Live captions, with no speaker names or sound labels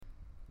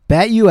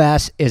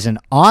BetUS is an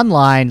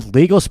online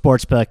legal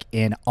sportsbook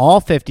in all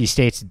 50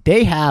 states.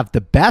 They have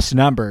the best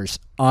numbers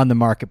on the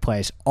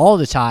marketplace all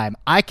the time.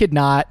 I could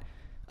not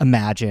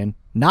imagine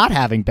not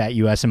having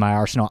BetUS in my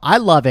arsenal. I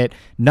love it,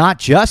 not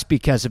just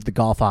because of the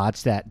golf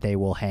odds that they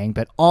will hang,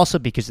 but also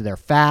because of their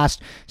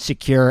fast,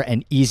 secure,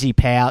 and easy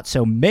payout.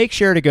 So make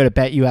sure to go to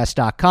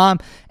BetUS.com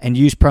and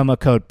use promo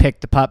code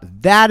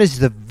PICKThePup. That is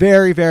the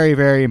very, very,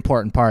 very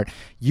important part.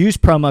 Use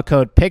promo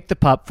code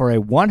PICKThePup for a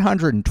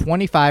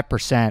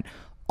 125%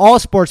 all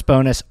sports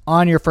bonus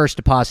on your first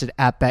deposit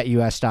at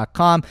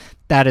BetUS.com.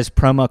 That is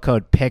promo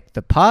code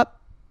PICKThePup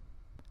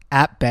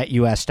at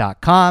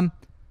BetUS.com.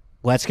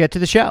 Let's get to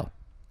the show.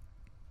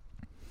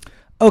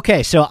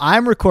 Okay, so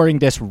I'm recording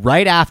this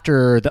right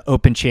after the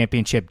Open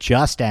Championship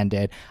just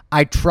ended.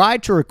 I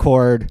tried to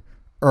record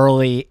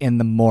early in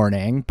the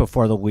morning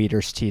before the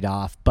leaders teed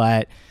off,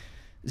 but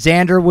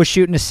Xander was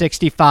shooting a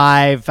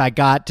 65. I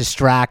got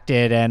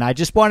distracted, and I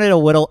just wanted a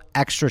little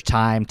extra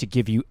time to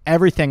give you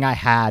everything I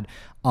had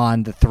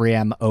on the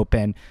 3M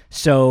Open.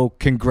 So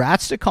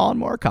congrats to Collin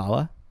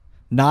Morikawa.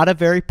 Not a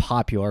very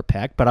popular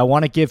pick, but I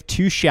want to give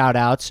two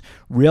shout-outs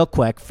real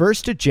quick.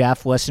 First to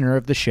Jeff, listener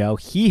of the show.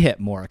 He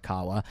hit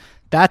Morikawa.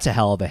 That's a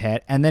hell of a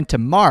hit. And then to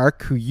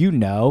Mark, who you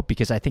know,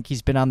 because I think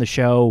he's been on the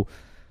show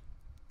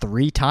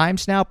 3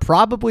 times now,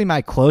 probably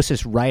my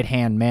closest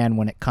right-hand man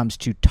when it comes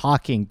to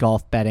talking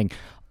golf betting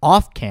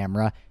off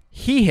camera.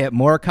 He hit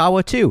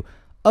Morikawa too.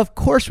 Of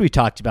course we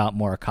talked about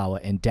Morikawa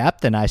in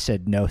depth, and I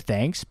said no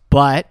thanks,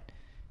 but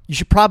you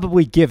should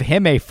probably give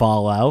him a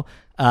follow.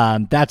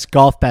 That's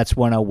Golf Bets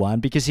 101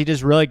 because he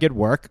does really good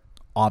work,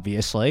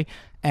 obviously,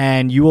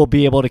 and you will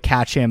be able to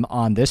catch him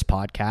on this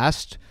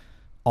podcast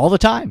all the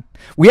time.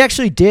 We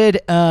actually did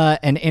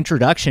an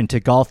introduction to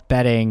golf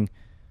betting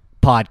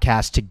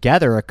podcast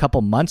together a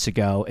couple months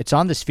ago. It's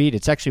on this feed.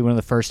 It's actually one of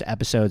the first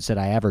episodes that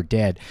I ever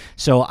did.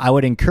 So I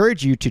would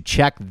encourage you to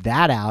check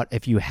that out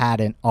if you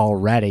hadn't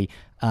already.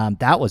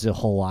 That was a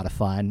whole lot of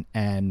fun,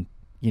 and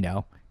you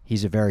know,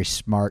 he's a very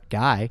smart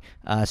guy.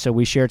 So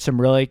we shared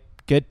some really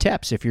good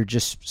tips if you're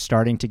just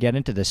starting to get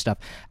into this stuff.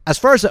 As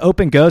far as the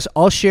Open goes,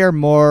 I'll share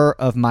more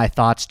of my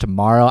thoughts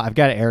tomorrow. I've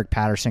got Eric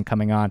Patterson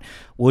coming on.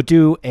 We'll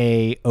do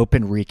a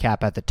Open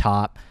recap at the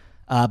top.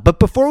 But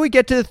before we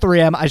get to the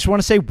 3M, I just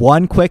want to say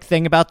one quick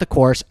thing about the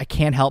course. I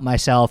can't help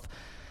myself.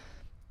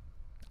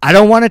 I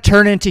don't want to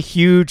turn into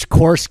huge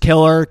course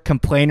killer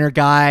complainer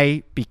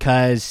guy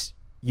because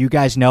you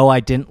guys know I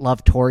didn't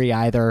love Torrey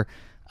either.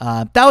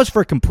 That was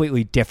for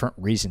completely different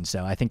reasons,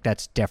 though. I think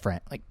that's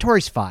different. Like,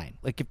 Torrey's fine.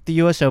 Like, if the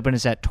U.S. Open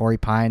is at Torrey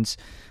Pines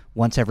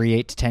once every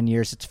 8 to 10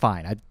 years, it's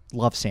fine. I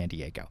love San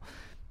Diego.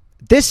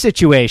 This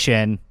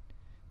situation,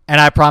 and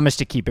I promise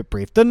to keep it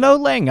brief, the no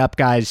laying up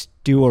guys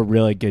do a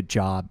really good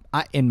job,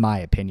 in my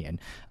opinion,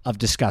 of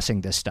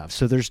discussing this stuff.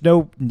 So there's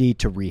no need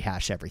to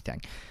rehash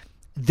everything.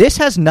 This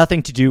has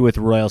nothing to do with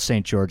Royal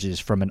St. George's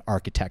from an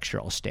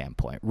architectural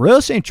standpoint.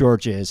 Royal St.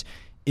 George's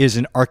is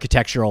an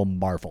architectural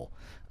marvel.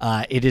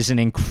 It is an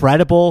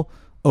incredible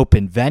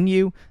open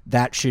venue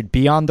that should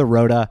be on the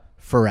Rota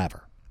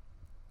forever.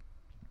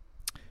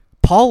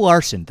 Paul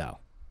Larson, though.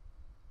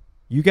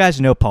 You guys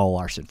know Paul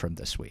Larson from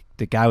this week.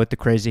 The guy with the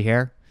crazy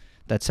hair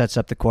that sets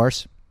up the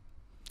course.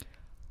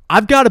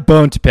 I've got a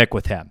bone to pick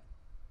with him.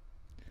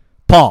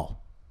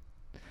 Paul,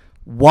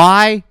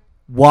 why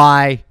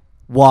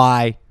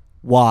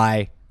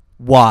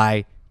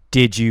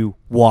did you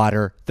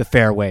water the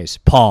fairways,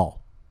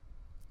 Paul?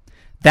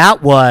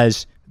 That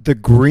was the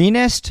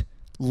greenest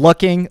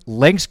looking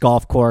links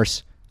golf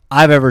course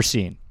I've ever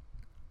seen.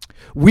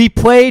 We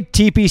played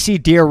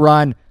TPC Deer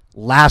Run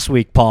last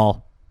week,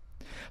 Paul.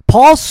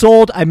 Paul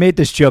sold, I made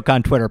this joke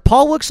on Twitter,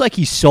 Paul looks like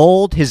he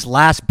sold his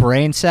last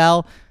brain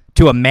cell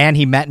to a man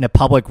he met in a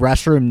public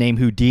restroom named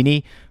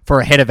Houdini for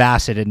a hit of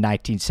acid in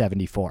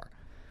 1974.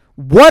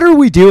 What are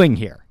we doing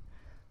here?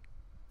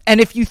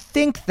 And if you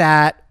think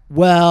that,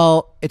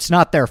 well, it's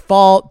not their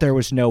fault, there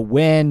was no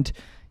wind,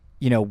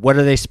 you know, what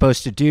are they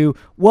supposed to do?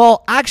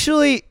 Well,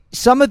 actually,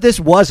 some of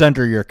this was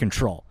under your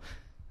control.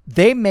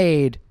 They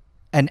made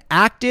an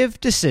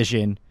active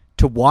decision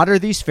to water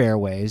these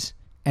fairways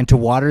and to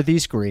water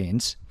these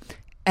greens,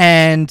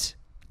 and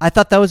I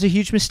thought that was a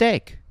huge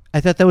mistake.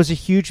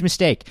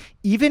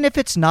 Even if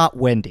it's not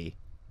windy,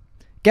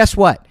 guess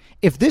what?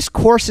 If this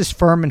course is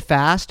firm and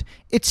fast,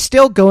 it's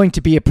still going to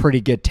be a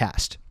pretty good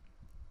test.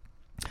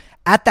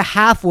 At the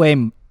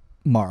halfway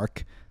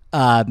mark,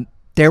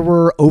 there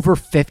were over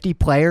 50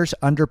 players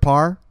under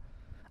par.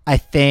 I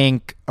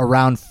think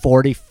around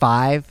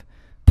 45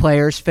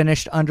 players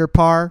finished under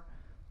par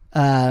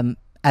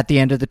at the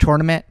end of the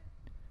tournament.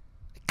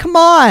 Come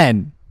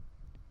on.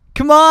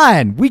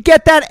 We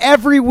get that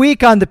every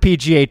week on the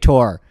PGA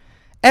Tour.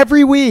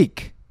 Every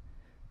week.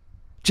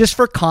 Just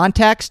for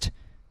context,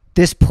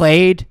 this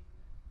played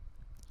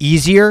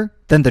easier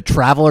than the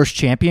Travelers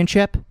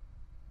Championship.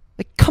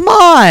 Like, come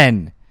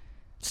on.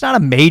 It's not a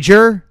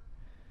major.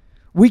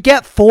 We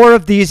get 4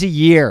 of these a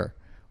year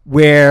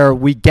where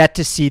we get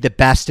to see the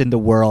best in the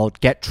world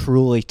get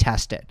truly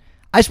tested.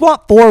 I just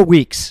want 4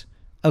 weeks,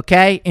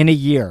 okay, in a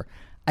year.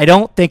 I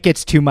don't think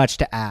it's too much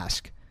to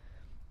ask.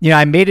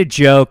 I made a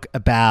joke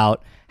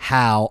about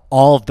how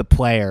all of the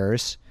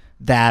players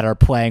that are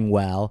playing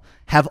well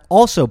have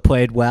also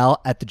played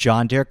well at the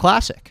John Deere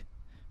Classic.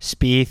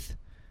 Spieth,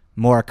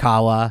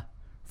 Morikawa,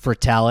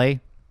 Fratelli.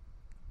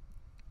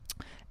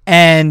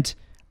 And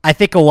I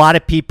think a lot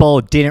of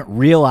people didn't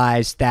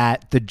realize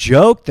that the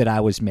joke that I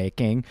was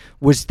making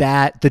was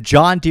that the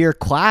John Deere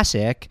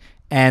Classic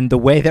and the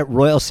way that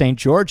Royal St.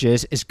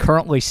 George's is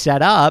currently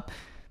set up,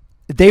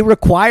 they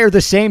require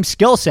the same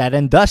skill set,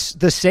 and thus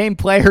the same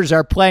players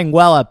are playing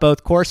well at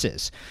both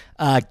courses.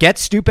 Get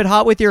stupid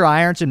hot with your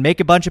irons and make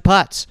a bunch of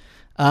putts.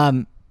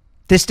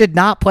 This did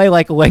not play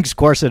like a links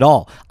course at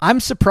all. I'm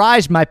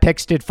surprised my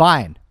picks did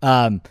fine,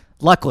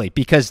 luckily,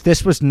 because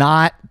this was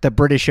not the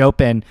British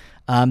Open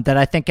that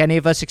I think any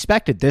of us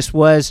expected. This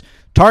was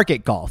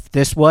target golf.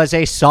 This was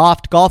a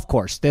soft golf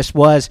course. This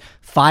was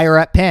fire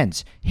at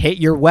pins, hit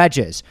your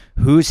wedges.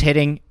 Who's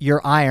hitting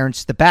your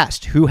irons the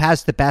best? Who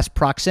has the best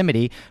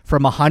proximity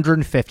from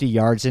 150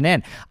 yards and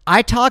in?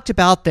 I talked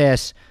about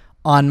this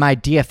on my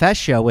DFS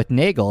show with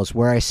Nagels,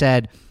 where I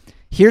said,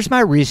 here's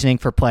my reasoning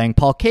for playing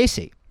Paul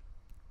Casey.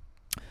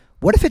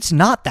 What if it's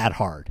not that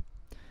hard?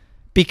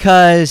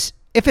 Because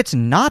if it's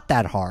not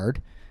that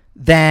hard,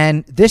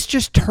 then this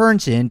just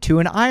turns into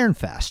an iron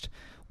fest,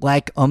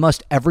 like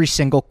almost every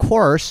single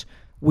course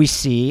we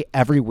see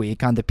every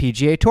week on the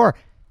PGA Tour.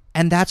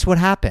 And that's what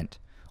happened.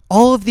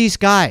 All of these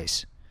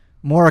guys,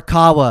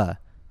 Morikawa,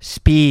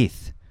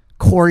 Spieth,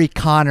 Corey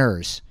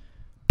Connors,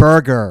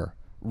 Berger,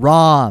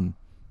 Rahm,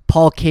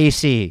 Paul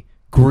Casey,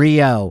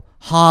 Griot,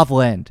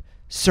 Hovland,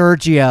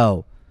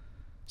 Sergio.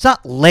 It's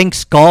not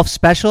links golf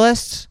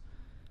specialists.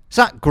 It's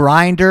not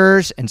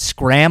grinders and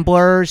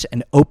scramblers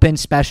and open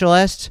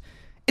specialists.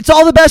 It's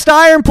all the best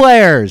iron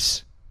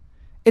players.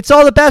 It's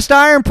all the best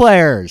iron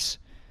players.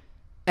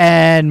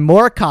 And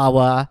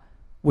Morikawa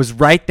was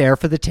right there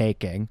for the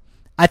taking.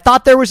 I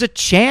thought there was a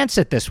chance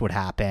that this would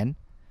happen.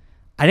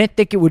 I didn't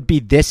think it would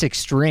be this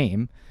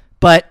extreme.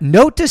 But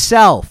note to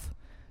self,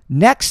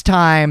 next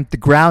time the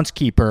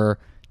groundskeeper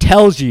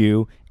tells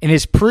you in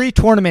his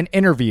pre-tournament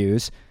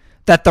interviews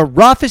that the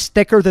rough is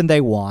thicker than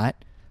they want,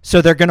 so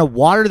they're going to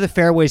water the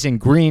fairways and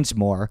greens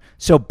more,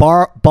 so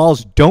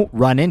balls don't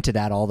run into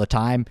that all the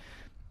time,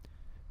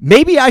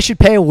 maybe I should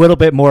pay a little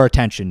bit more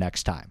attention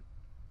next time.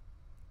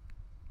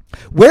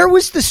 Where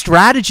was the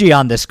strategy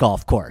on this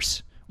golf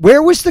course?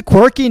 Where was the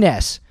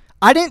quirkiness?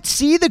 I didn't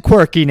see the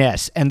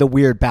quirkiness and the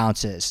weird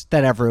bounces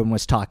that everyone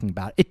was talking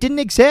about. It didn't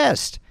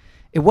exist.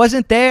 It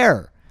wasn't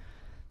there.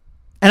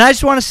 And I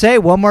just want to say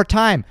one more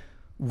time,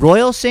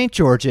 Royal St.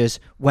 George's,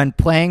 when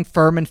playing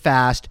firm and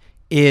fast,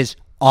 is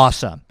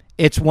awesome.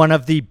 It's one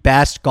of the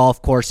best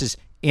golf courses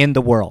in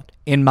the world,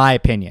 in my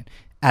opinion.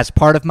 As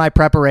part of my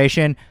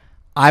preparation,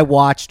 I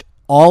watched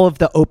all of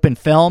the Open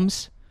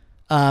films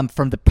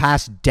from the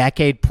past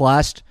decade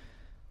plus.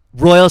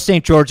 Royal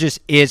St. George's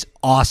is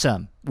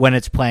awesome when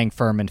it's playing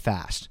firm and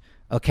fast,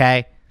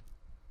 okay?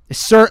 It's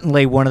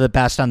certainly one of the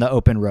best on the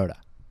Open Rota.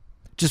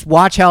 Just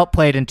watch how it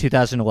played in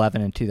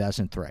 2011 and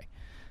 2003.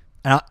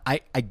 And I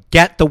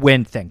get the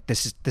wind thing.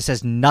 This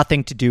has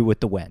nothing to do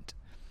with the wind.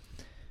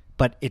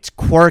 But it's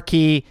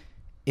quirky,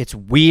 it's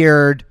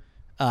weird.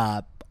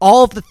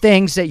 All of the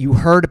things that you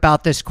heard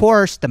about this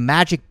course, the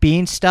Magic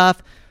Bean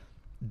stuff,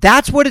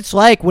 that's what it's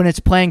like when it's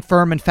playing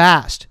firm and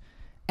fast.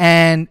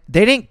 And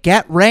they didn't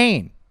get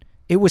rain.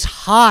 It was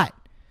hot.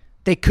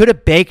 They could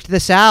have baked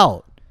this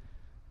out.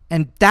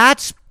 And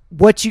that's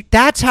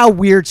how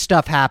weird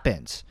stuff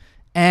happens.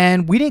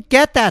 And we didn't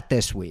get that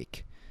this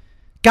week.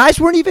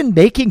 Guys weren't even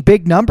making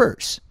big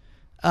numbers.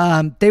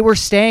 They were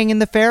staying in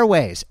the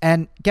fairways.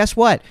 And guess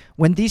what?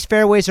 When these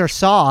fairways are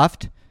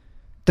soft,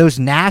 those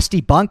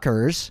nasty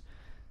bunkers,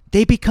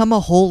 they become a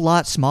whole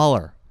lot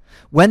smaller.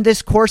 When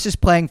this course is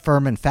playing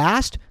firm and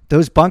fast,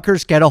 those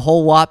bunkers get a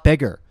whole lot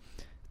bigger.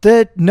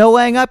 The No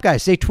Laying Up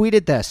guys, they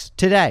tweeted this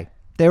today.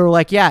 They were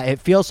like, yeah, it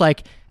feels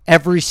like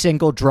every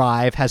single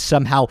drive has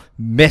somehow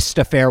missed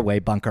a fairway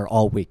bunker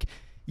all week.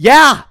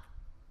 Yeah.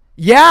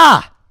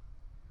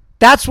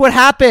 That's what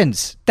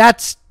happens.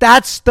 That's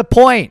the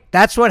point.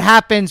 That's what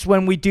happens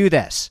when we do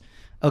this.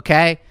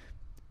 Okay?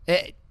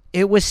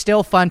 It was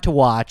still fun to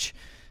watch.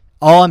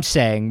 All I'm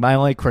saying, my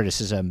only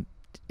criticism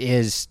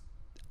is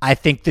I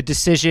think the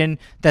decision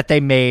that they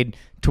made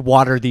to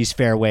water these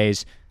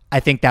fairways, I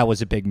think that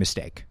was a big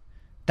mistake.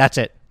 That's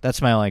it.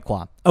 That's my only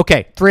qualm.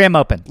 Okay, 3M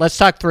Open. Let's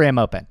talk 3M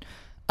Open.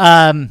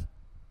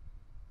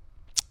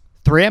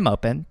 3M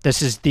Open.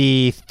 This is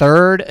the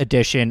third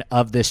edition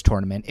of this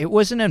tournament. It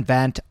was an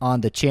event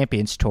on the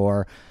Champions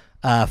Tour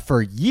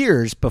for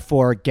years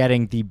before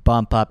getting the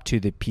bump up to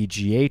the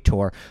PGA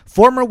Tour.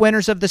 Former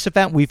winners of this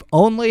event, we've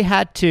only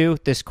had two.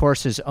 This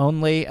course is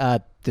only,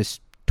 this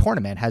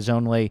tournament has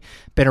only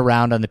been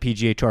around on the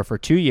PGA Tour for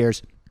 2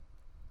 years.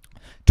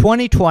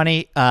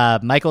 2020,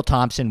 Michael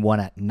Thompson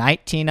won at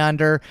 19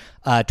 under.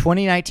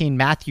 2019,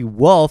 Matthew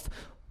Wolff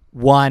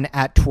won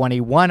at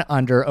 21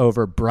 under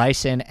over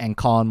Bryson and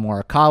Colin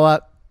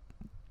Morikawa.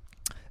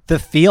 The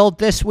field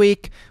this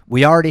week,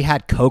 we already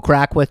had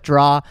Kokrak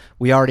withdraw.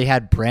 We already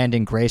had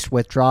Brandon Grace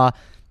withdraw.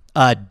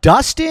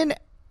 Dustin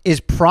is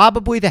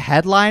probably the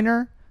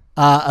headliner,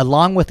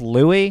 along with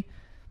Louis.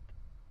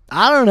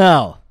 I don't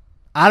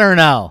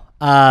know.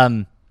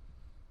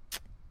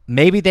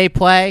 Maybe they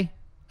play.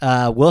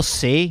 We'll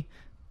see.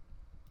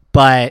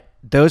 But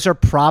those are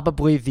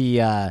probably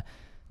the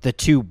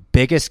two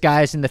biggest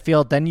guys in the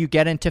field. Then you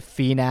get into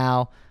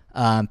Finau.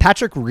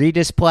 Patrick Reed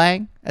is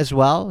playing as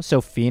well.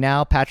 So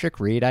Finau, Patrick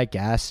Reed, I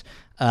guess.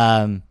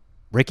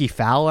 Ricky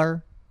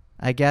Fowler,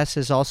 I guess,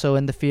 is also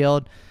in the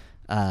field.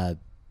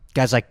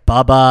 Guys like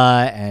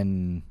Bubba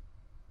and,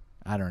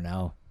 I don't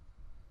know,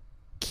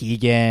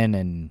 Keegan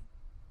and,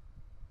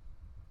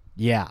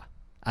 yeah.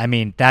 I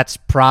mean, that's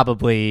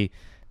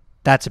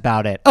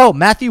about it. Oh,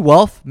 Matthew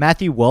Wolff.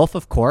 Matthew Wolff,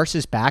 of course,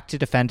 is back to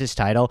defend his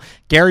title.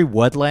 Gary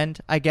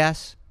Woodland, I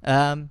guess.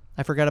 I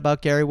forgot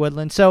about Gary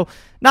Woodland. So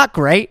not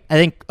great. I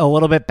think a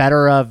little bit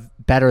better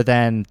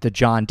than the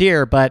John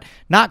Deere, but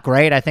not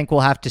great. I think we'll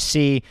have to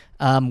see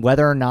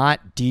whether or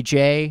not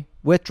DJ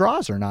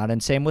withdraws or not,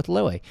 and same with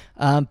Louis.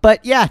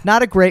 But yeah,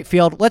 not a great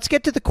field. Let's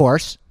get to the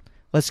course.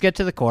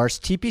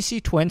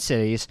 TPC Twin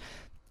Cities.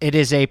 It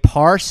is a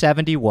par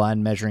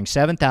 71 measuring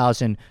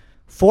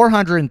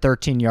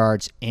 7,413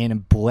 yards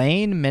in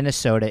Blaine,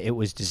 Minnesota. It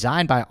was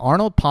designed by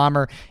Arnold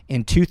Palmer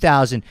in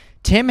 2000.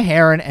 Tim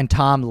Herron and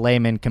Tom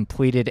Lehman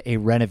completed a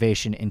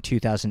renovation in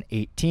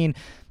 2018.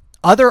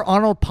 Other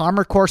Arnold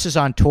Palmer courses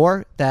on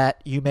tour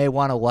that you may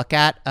want to look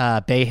at,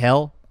 Bay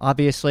Hill,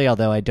 obviously,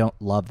 although I don't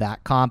love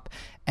that comp,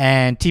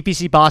 and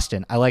TPC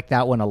Boston. I like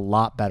that one a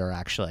lot better,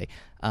 actually.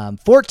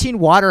 14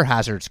 water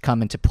hazards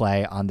come into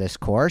play on this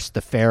course.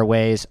 The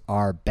fairways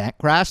are bent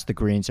grass. The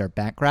greens are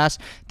bent grass.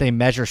 They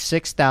measure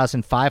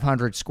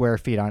 6,500 square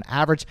feet on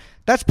average.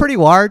 That's pretty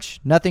large.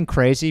 Nothing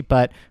crazy,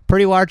 but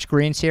pretty large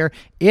greens here.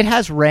 It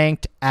has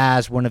ranked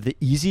as one of the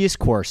easiest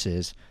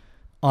courses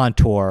on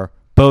tour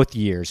both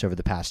years over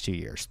the past 2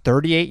 years.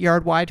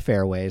 38-yard wide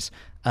fairways.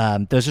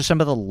 Those are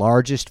some of the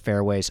largest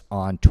fairways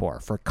on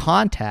tour. For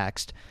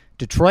context,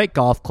 Detroit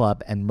Golf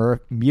Club and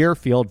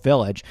Muirfield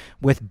Village,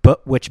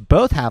 which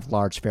both have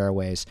large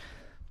fairways,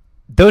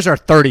 those are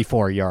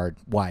 34-yard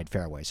wide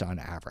fairways on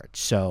average.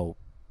 So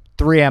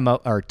 3M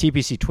or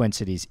TPC Twin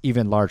Cities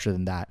even larger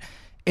than that.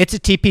 It's a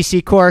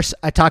TPC course.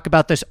 I talk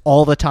about this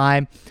all the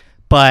time,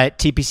 but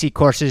TPC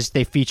courses,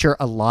 they feature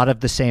a lot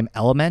of the same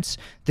elements.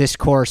 This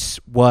course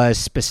was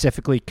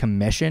specifically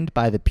commissioned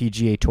by the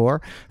PGA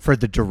Tour for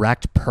the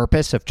direct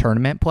purpose of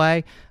tournament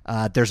play.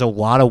 There's a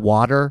lot of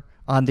water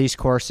on these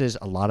courses,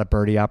 a lot of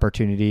birdie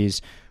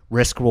opportunities,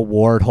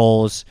 risk-reward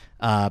holes,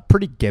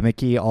 pretty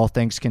gimmicky, all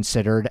things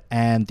considered.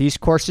 And these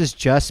courses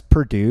just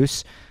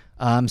produce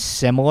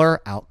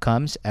similar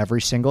outcomes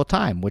every single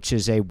time, which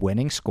is a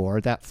winning score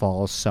that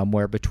falls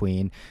somewhere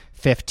between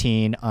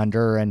 15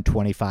 under and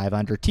 25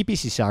 under.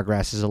 TPC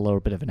Sawgrass is a little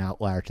bit of an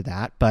outlier to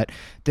that, but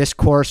this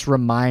course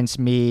reminds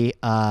me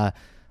a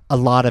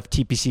lot of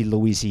TPC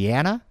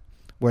Louisiana,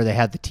 where they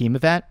had the team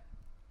event.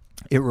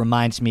 It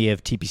reminds me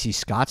of TPC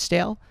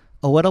Scottsdale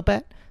a little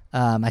bit.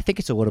 I think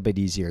it's a little bit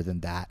easier than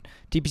that.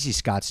 TPC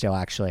Scottsdale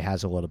actually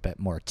has a little bit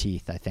more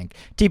teeth, I think.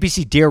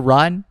 TPC Deer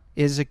Run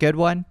is a good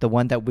one. The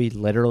one that we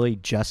literally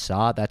just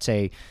saw. That's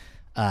a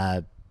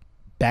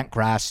bent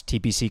grass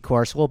TPC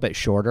course, a little bit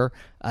shorter.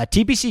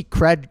 TPC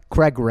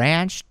Craig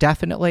Ranch,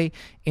 definitely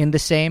in the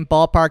same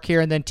ballpark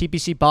here. And then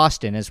TPC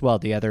Boston as well,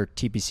 the other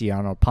TPC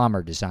Arnold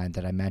Palmer design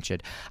that I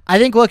mentioned. I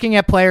think looking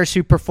at players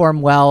who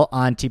perform well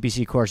on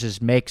TPC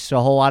courses makes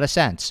a whole lot of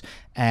sense.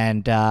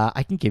 And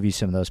I can give you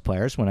some of those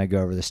players when I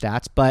go over the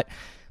stats. But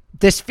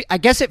this, I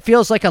guess it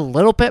feels like a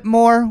little bit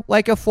more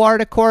like a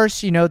Florida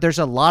course. You know, there's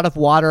a lot of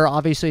water.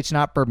 Obviously, it's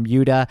not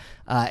Bermuda.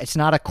 It's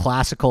not a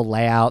classical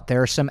layout.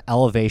 There's some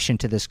elevation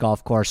to this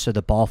golf course, so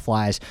the ball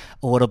flies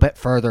a little bit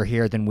further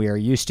here than we are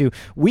used to.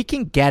 We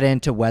can get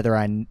into whether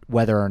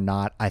or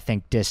not I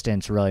think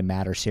distance really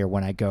matters here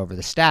when I go over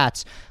the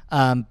stats.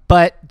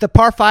 But the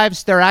par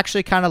fives, they're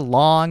actually kind of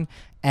long,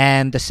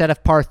 and the set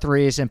of par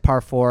threes and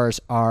par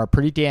fours are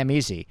pretty damn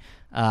easy.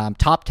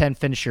 Top 10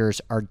 finishers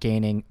are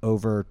gaining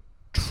over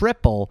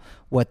triple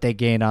what they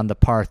gain on the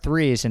par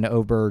threes and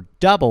over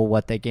double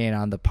what they gain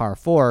on the par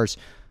fours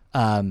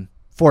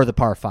for the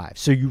par fives.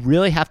 So you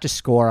really have to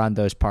score on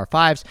those par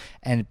fives.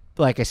 And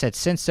like I said,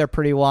 since they're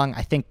pretty long,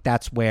 I think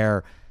that's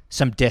where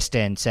some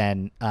distance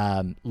and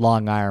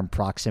long iron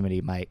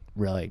proximity might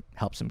really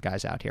help some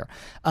guys out here.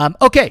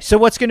 Okay, so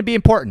what's going to be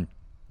important?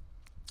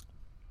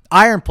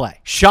 Iron play.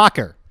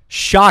 Shocker.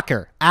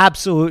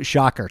 Absolute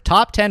shocker.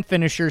 Top 10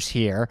 finishers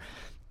here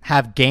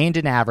have gained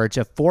an average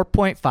of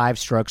 4.5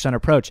 strokes on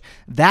approach.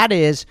 That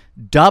is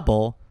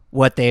double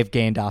what they've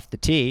gained off the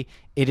tee.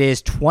 It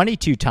is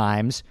 22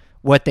 times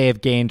what they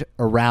have gained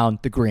around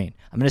the green.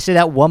 I'm going to say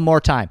that one more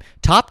time.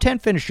 Top 10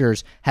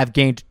 finishers have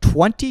gained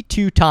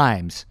 22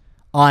 times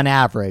on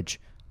average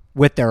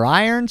with their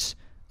irons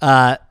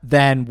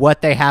than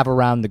what they have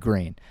around the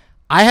green.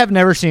 I have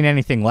never seen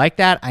anything like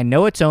that. I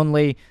know it's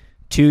only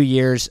 2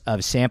 years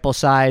of sample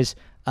size,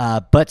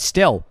 but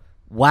still,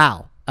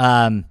 wow.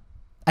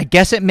 I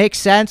guess it makes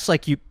sense.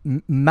 Like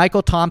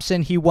Michael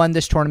Thompson, he won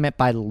this tournament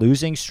by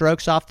losing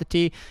strokes off the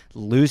tee,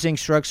 losing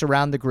strokes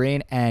around the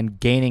green, and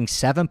gaining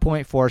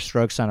 7.4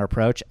 strokes on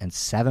approach and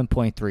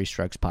 7.3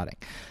 strokes putting.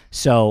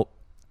 So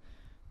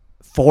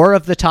 4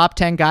 of the top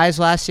 10 guys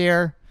last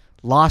year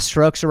lost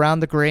strokes around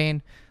the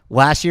green.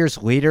 Last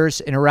year's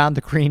leaders in around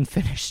the green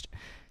finished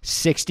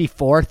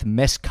 64th,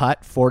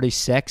 miscut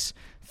 46,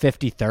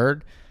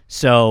 53rd.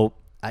 So,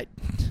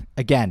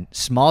 again,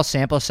 small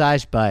sample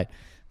size, but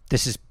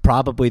this is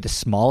probably the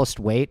smallest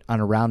weight on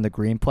around the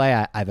green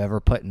play I've ever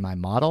put in my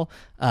model.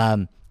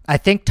 I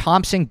think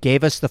Thompson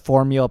gave us the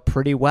formula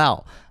pretty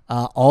well.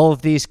 All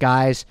of these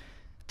guys,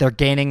 they're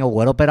gaining a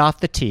little bit off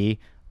the tee,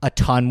 a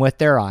ton with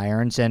their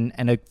irons, and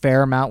a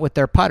fair amount with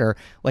their putter.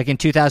 Like in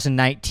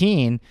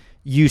 2019,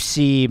 you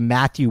see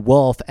Matthew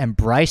Wolff and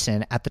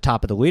Bryson at the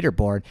top of the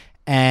leaderboard,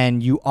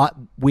 and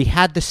we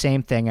had the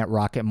same thing at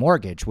Rocket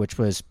Mortgage, which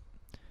was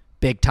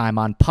big time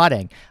on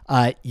putting.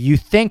 You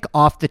think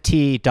off the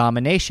tee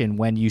domination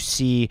when you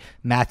see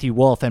Matthew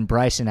Wolff and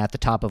Bryson at the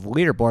top of the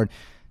leaderboard.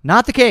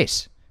 Not the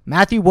case.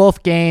 Matthew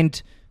Wolff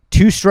gained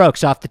 2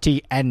 strokes off the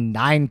tee and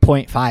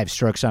 9.5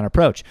 strokes on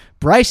approach.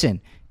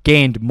 Bryson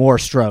gained more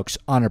strokes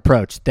on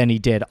approach than he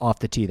did off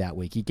the tee that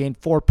week. He gained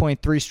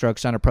 4.3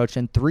 strokes on approach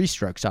and 3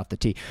 strokes off the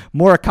tee.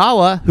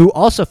 Morikawa, who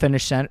also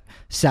finished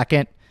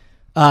second,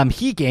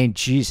 he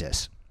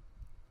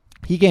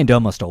gained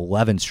almost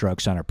 11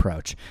 strokes on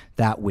approach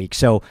that week.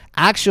 So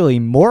actually,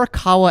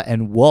 Morikawa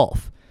and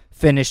Wolff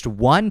finished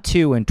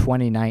 1-2 in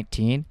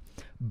 2019,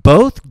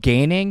 both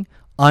gaining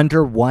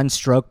under 1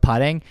 stroke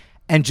putting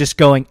and just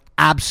going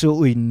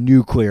absolutely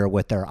nuclear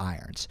with their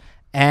irons.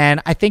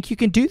 And I think you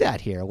can do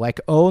that here.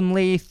 Like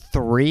only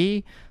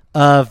 3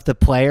 of the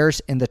players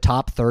in the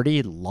top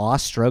 30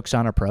 lost strokes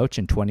on approach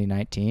in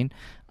 2019.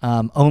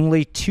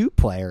 Only 2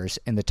 players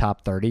in the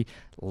top 30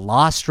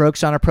 lost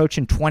strokes on approach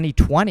in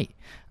 2020.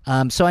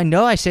 So I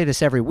know I say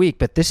this every week,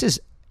 but this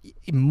is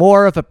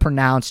more of a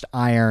pronounced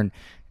iron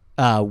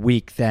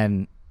week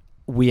than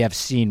we have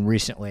seen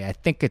recently. I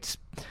think it's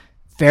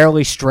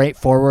fairly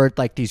straightforward.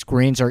 Like these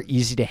greens are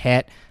easy to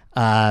hit,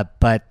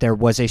 but there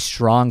was a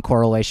strong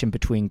correlation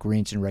between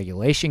greens and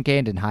regulation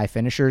gained and high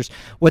finishers.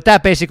 What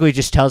that basically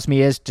just tells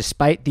me is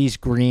despite these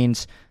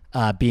greens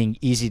being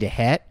easy to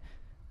hit,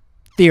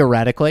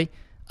 theoretically,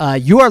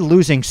 you are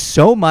losing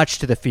so much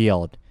to the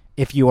field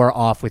if you are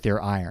off with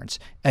your irons.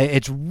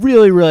 It's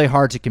really, really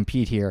hard to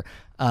compete here.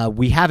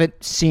 We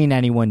haven't seen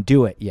anyone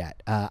do it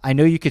yet. I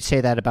know you could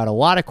say that about a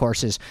lot of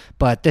courses,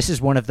 but this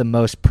is one of the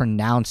most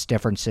pronounced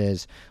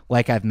differences,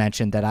 like I've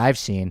mentioned, that I've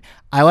seen.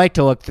 I like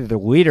to look through the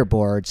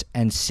leaderboards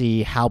and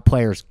see how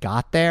players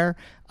got there.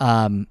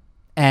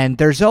 And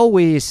there's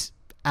always,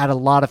 at a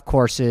lot of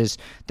courses,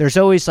 there's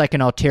always like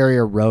an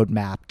ulterior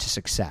roadmap to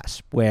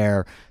success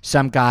where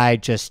some guy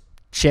just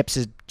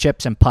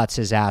chips and putts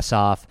his ass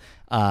off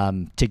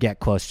to get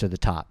close to the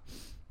top.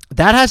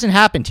 That hasn't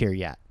happened here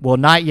yet. Well,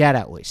 not yet,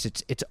 at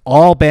least. It's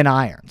all been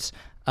irons.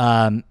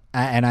 And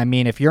I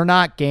mean, if you're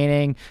not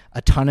gaining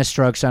a ton of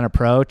strokes on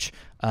approach,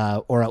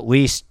 or at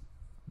least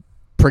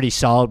pretty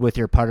solid with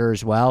your putter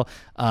as well,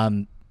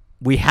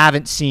 we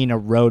haven't seen a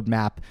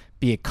roadmap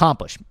be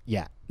accomplished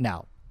yet.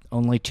 Now,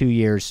 only 2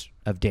 years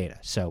of data,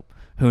 so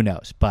who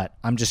knows? But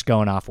I'm just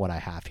going off what I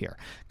have here.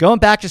 Going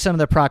back to some of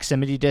the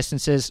proximity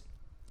distances,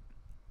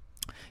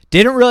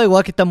 didn't really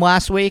look at them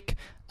last week.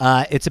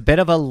 It's a bit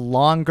of a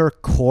longer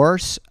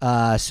course,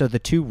 so the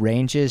 2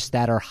 ranges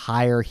that are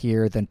higher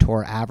here than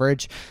tour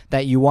average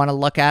that you want to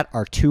look at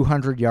are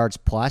 200 yards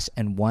plus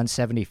and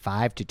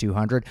 175 to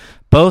 200.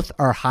 Both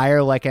are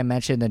higher, like I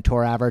mentioned, than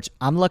tour average.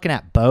 I'm looking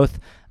at both.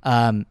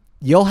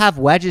 You'll have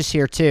wedges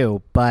here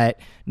too, but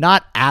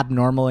not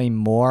abnormally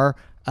more.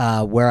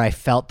 Where I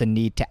felt the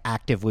need to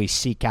actively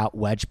seek out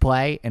wedge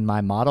play in my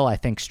model. I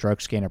think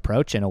strokes gain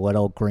approach and a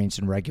little greens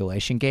and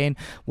regulation gain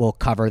will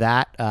cover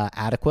that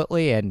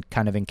adequately and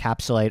kind of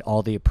encapsulate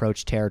all the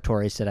approach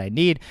territories that I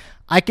need.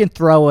 I can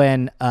throw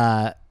in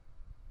a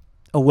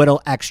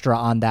little extra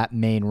on that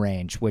main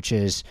range, which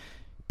is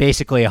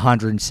basically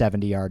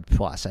 170 yard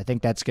plus. I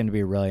think that's going to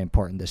be really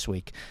important this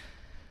week.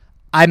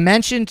 I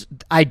mentioned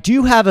I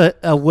do have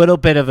a little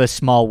bit of a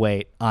small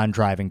weight on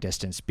driving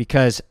distance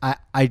because I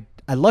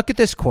look at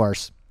this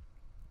course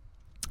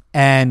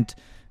and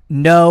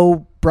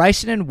no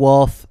Bryson and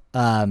Wolff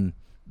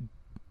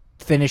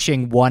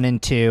finishing 1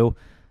 and 2.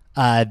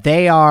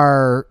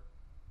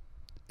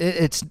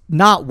 It's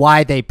not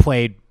why they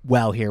played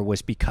well here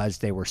was because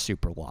they were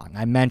super long.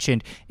 I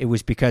mentioned it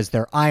was because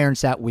their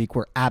irons that week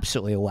were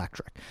absolutely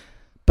electric.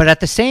 But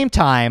at the same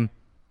time,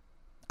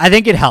 I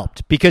think it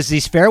helped because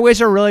these fairways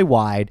are really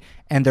wide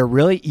and they're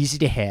really easy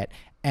to hit.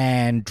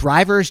 And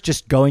drivers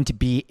just going to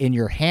be in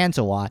your hands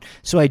a lot.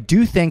 So I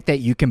do think that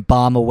you can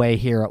bomb away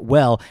here at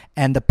will.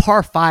 And the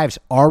par 5s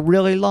are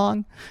really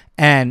long.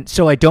 And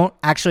so I don't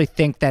actually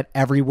think that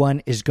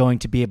everyone is going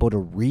to be able to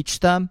reach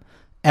them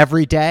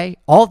every day.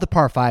 All of the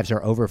par 5s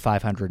are over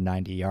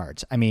 590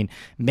 yards. I mean,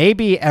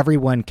 maybe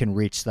everyone can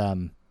reach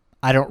them.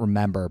 I don't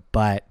remember,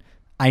 but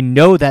I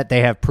know that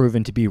they have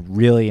proven to be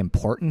really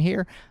important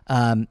here.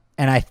 And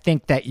And I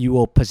think that you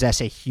will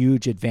possess a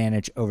huge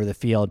advantage over the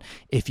field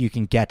if you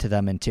can get to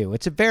them in 2.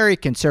 It's a very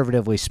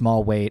conservatively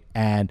small weight,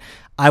 and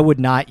I would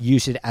not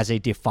use it as a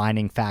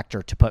defining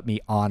factor to put me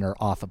on or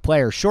off a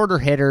player. Shorter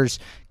hitters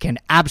can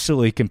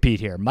absolutely compete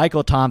here.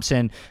 Michael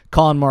Thompson,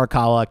 Colin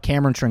Morikawa,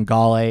 Cameron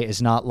Tringale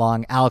is not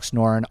long, Alex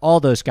Noren, all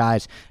those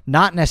guys,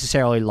 not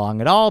necessarily long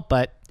at all,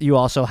 but you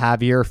also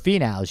have your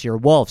Finaus, your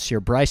Wolfs,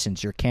 your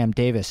Brysons, your Cam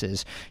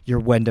Davises, your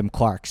Wyndham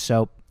Clarks.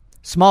 So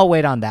small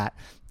weight on that.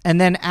 And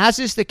then, as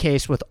is the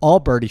case with all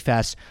Birdie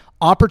Fests,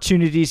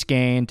 opportunities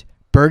gained,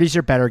 birdies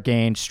are better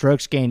gained,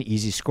 strokes gained,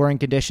 easy scoring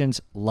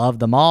conditions, love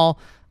them all.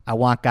 I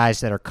want guys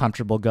that are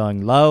comfortable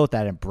going low,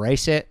 that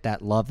embrace it,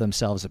 that love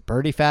themselves at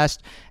Birdie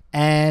Fest,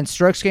 and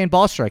strokes gained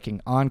ball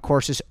striking on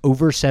courses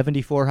over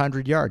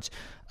 7,400 yards.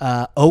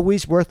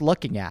 Always worth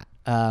looking at.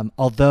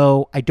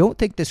 Although I don't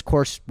think this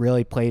course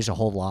really plays a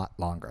whole lot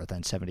longer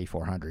than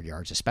 7,400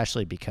 yards,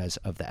 especially because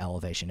of the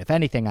elevation. If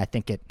anything, I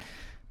think it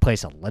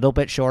plays a little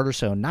bit shorter,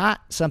 so not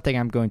something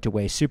I'm going to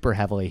weigh super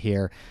heavily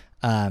here,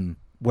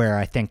 where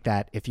I think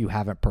that if you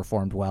haven't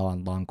performed well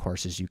on long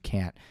courses, you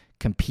can't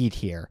compete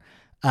here.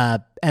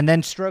 And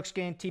then strokes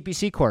gained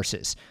TPC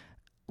courses.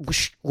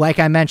 Like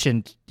I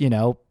mentioned,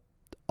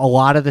 a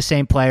lot of the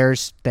same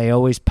players, they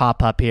always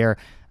pop up here.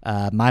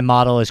 My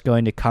model is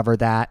going to cover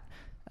that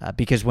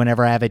because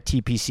whenever I have a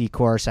TPC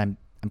course, I'm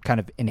kind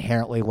of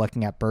inherently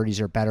looking at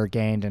birdies are better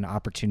gained and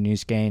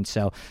opportunities gained.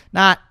 So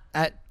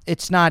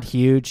it's not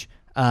huge.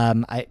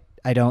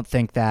 I don't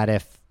think that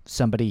if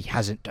somebody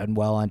hasn't done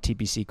well on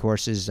TPC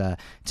courses,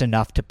 it's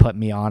enough to put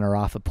me on or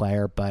off a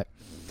player. But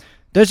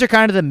those are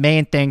kind of the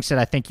main things that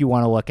I think you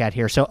want to look at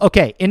here. So,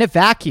 okay, in a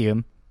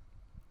vacuum,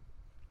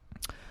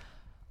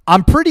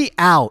 I'm pretty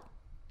out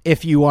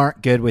if you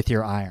aren't good with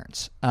your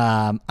irons.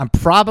 I'm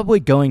probably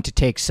going to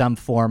take some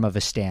form of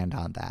a stand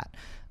on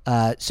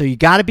that. So you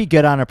got to be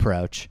good on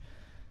approach,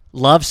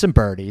 love some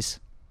birdies,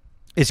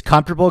 is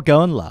comfortable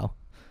going low,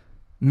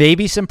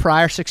 maybe some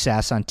prior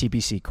success on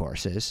TPC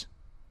courses.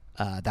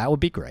 That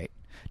would be great.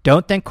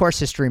 Don't think course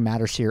history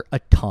matters here a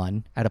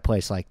ton at a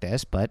place like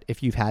this, but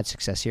if you've had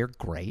success here,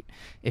 great.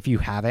 If you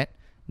haven't,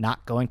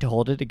 not going to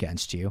hold it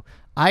against you.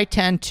 I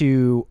tend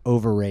to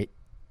overrate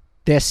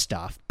this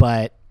stuff,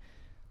 but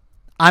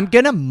I'm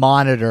going to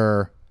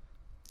monitor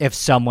if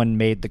someone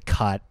made the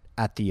cut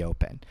at the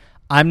Open.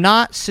 I'm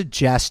not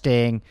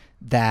suggesting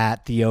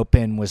that the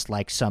Open was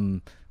like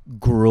some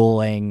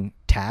grueling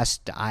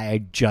test.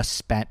 I just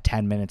spent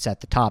 10 minutes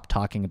at the top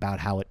talking about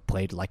how it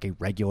played like a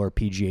regular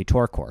PGA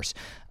Tour course.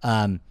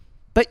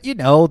 But,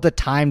 the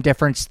time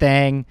difference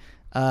thing,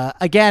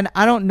 again,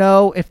 I don't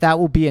know if that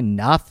will be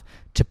enough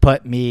to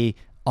put me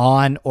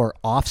on or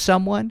off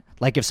someone.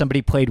 Like if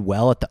somebody played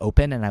well at the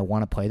Open and I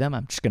want to play them,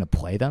 I'm just going to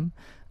play them.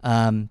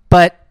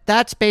 But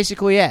that's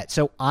basically it.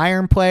 So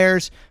iron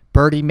players,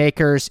 birdie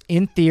makers,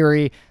 in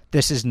theory,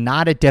 this is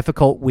not a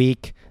difficult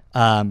week.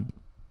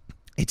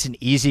 It's an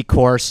easy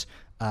course.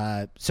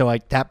 So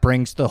that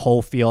brings the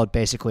whole field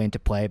basically into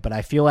play. But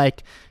I feel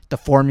like the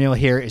formula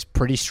here is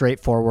pretty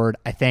straightforward.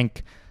 I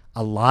think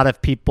a lot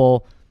of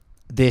people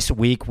this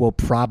week will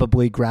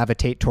probably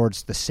gravitate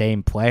towards the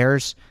same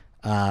players,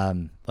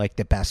 like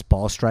the best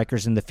ball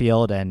strikers in the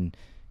field. And,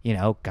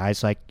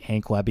 guys like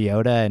Hank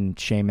Lebioda and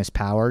Seamus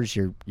Powers,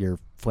 your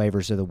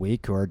flavors of the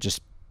week, who are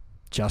just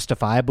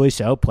justifiably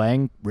so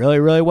playing really,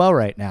 really well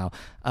right now.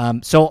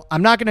 So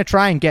I'm not going to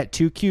try and get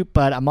too cute,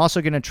 but I'm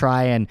also going to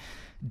try and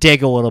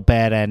dig a little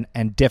bit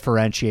and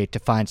differentiate to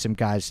find some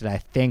guys that I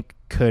think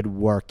could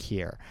work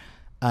here.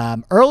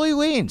 Early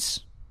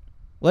leans.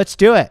 Let's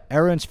do it.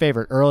 Everyone's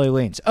favorite, early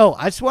leans. Oh,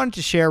 I just wanted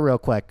to share real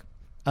quick.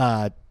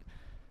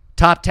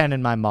 Top 10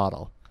 in my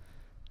model.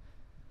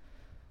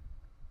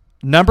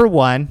 Number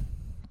 1,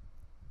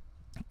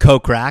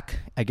 Kokrak.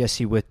 I guess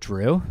he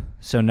withdrew.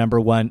 So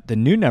the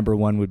new number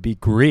 1 would be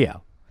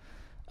Grillo.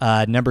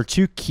 Number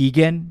 2,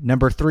 Keegan.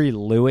 Number 3,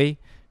 Louis.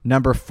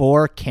 Number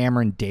 4,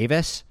 Cameron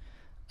Davis.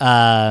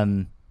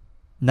 Number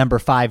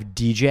 5,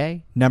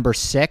 DJ. Number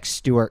 6,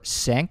 Stuart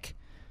Sink.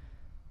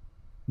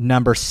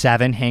 Number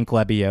 7, Hank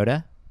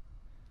Lebioda.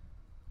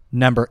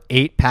 Number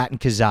 8, Patton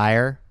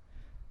Kizzire.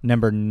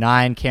 Number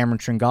 9, Cameron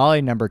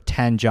Tringale. Number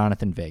 10,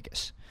 Jonathan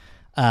Vegas.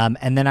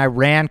 And then I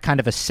ran kind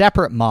of a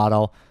separate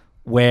model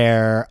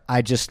where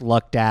I just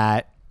looked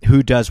at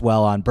who does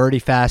well on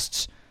Birdie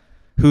Fests,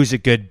 who's a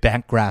good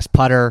bent grass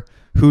putter,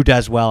 who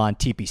does well on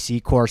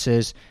TPC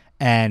courses,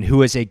 and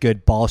who is a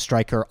good ball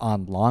striker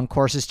on long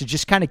courses to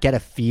just kind of get a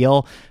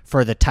feel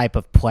for the type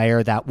of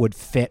player that would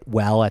fit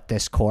well at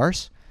this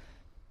course.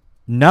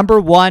 Number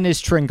 1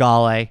 is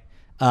Tringale.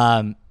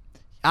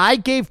 I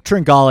gave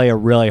Tringale a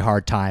really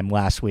hard time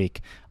last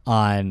week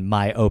on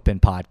my Open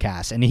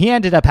podcast, and he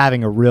ended up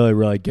having a really,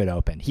 really good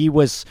Open. He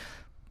was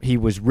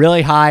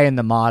really high in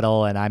the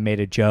model, and I made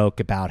a joke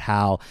about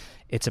how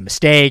it's a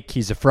mistake.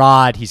 He's a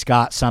fraud. He's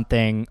got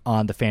something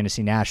on the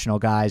Fantasy National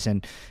guys,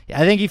 and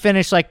I think he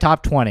finished like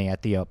top 20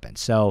 at the Open.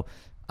 So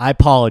I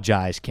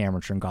apologize,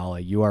 Cameron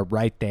Tringale. You are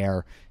right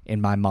there in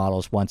my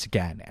models once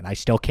again, and I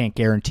still can't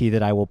guarantee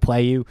that I will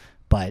play you,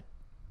 but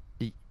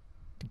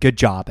good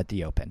job at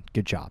the Open.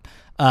 Good job.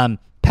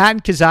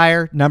 Patton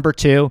Kizzire, number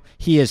 2.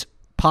 He is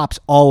pops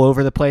all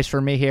over the place for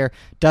me here.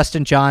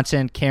 Dustin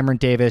Johnson, Cameron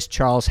Davis,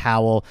 Charles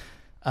Howell,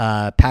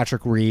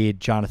 Patrick Reed,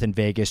 Jonathan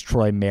Vegas,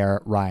 Troy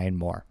Merritt, Ryan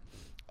Moore.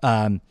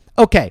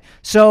 Okay,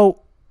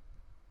 so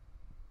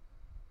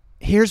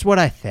here's what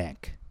I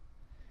think.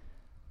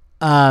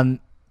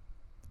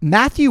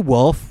 Matthew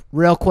Wolff,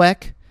 real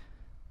quick.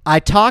 I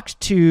talked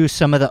to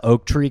some of the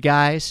Oak Tree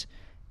guys,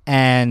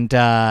 and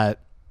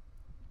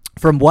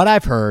from what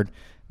I've heard,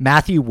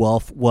 Matthew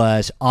Wolff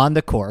was on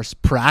the course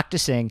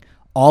practicing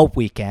all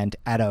weekend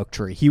at Oak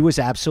Tree. He was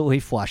absolutely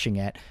flushing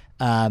it.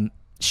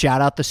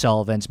 Shout out the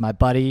Sullivans. My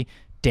buddy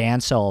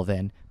Dan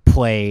Sullivan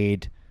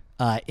played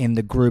in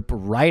the group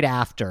right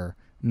after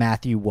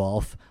Matthew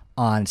Wolff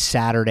on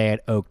Saturday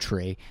at Oak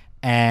Tree,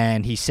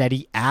 and he said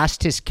he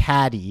asked his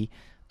caddy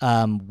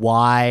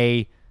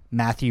why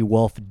Matthew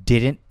Wolff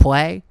didn't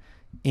play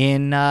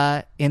in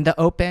the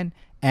Open,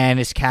 and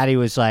his caddy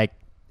was like,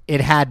 it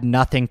had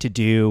nothing to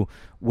do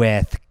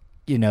with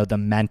the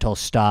mental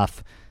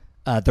stuff.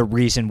 The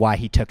reason why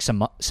he took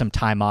some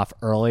time off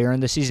earlier in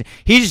the season,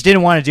 he just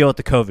didn't want to deal with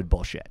the COVID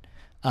bullshit,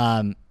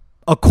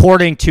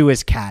 according to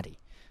his caddy.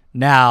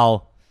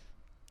 Now,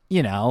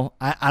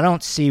 I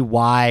don't see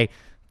why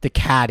the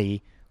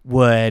caddy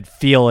would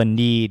feel a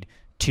need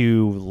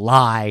to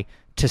lie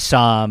to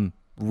some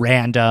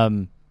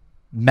random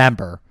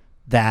member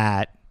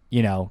that,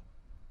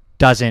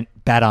 doesn't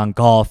bet on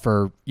golf,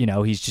 or,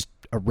 he's just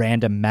a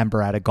random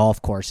member at a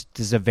golf course.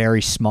 This is a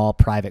very small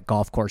private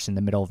golf course in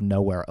the middle of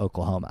nowhere,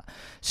 Oklahoma.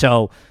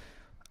 So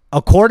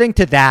according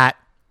to that,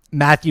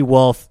 Matthew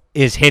Wolff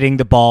is hitting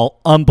the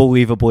ball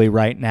unbelievably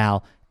right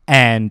now,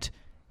 and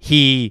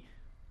he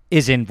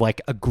is in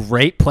like a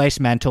great place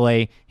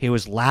mentally. He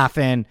was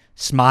laughing,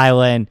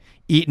 smiling,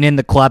 eating in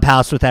the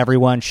clubhouse with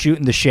everyone,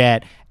 shooting the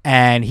shit,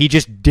 and he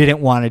just didn't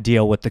want to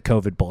deal with the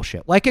COVID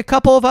bullshit like a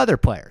couple of other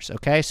players,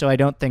 okay? So I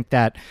don't think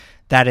that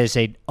is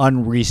an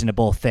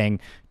unreasonable thing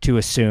to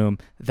assume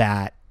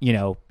that,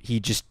 he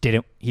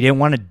didn't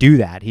want to do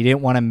that. He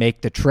didn't want to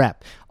make the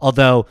trip.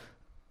 Although,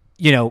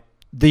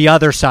 the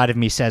other side of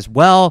me says,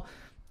 well,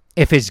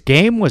 if his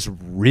game was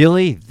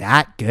really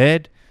that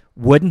good,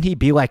 wouldn't he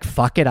be like,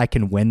 fuck it, I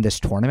can win this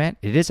tournament?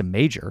 It is a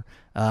major.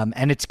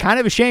 And it's kind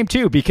of a shame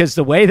too, because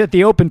the way that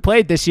the Open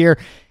played this year,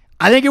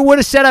 I think it would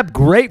have set up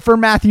great for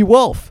Matthew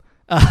Wolff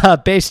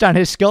based on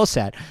his skill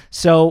set.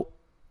 So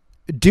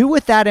do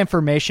with that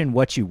information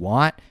what you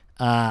want.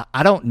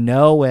 I don't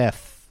know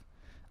if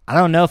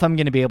I'm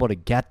going to be able to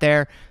get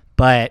there,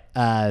 but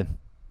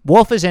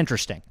Wolff is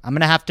interesting. I'm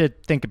going to have to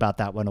think about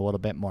that one a little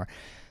bit more.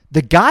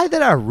 The guy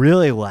that I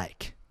really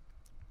like,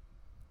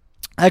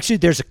 actually,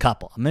 there's a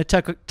couple. I'm going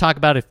to talk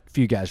about a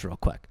few guys real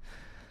quick.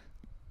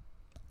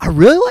 I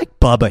really like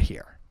Bubba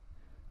here.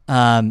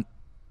 And,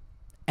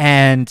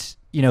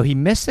 he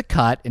missed the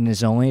cut in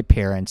his only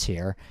appearance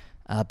here,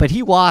 but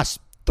he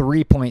lost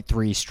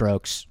 3.3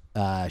 strokes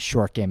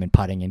short game and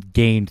putting and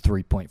gained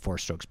 3.4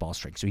 strokes ball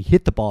strength. So he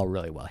hit the ball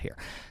really well here.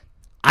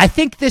 I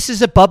think this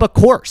is a Bubba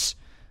course.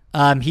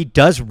 He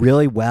does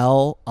really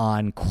well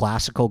on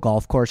classical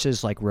golf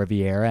courses like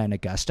Riviera and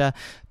Augusta,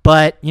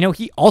 but,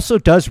 he also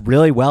does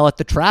really well at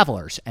the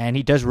Travelers, and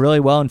he does really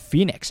well in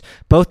Phoenix.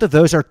 Both of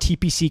those are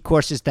TPC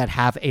courses that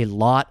have a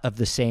lot of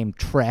the same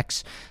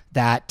tricks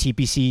that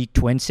TPC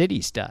Twin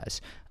Cities does.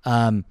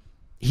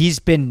 He's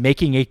been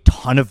making a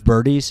ton of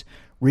birdies.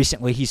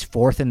 Recently, he's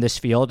 4th in this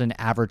field in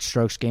average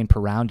strokes gained per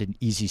round in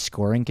easy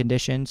scoring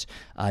conditions.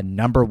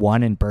 Number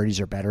 1 in birdies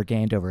or better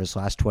gained over his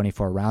last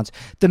 24 rounds.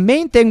 The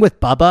main thing with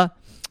Bubba,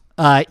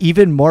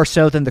 even more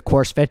so than the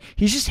course fit,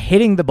 he's just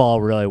hitting the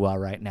ball really well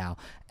right now.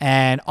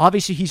 And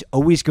obviously, he's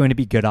always going to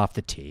be good off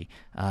the tee.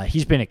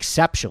 He's been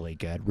exceptionally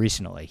good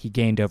recently. He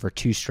gained over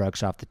 2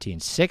 strokes off the tee in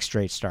 6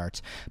 straight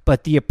starts.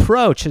 But the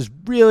approach has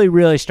really,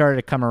 really started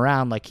to come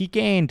around. Like, he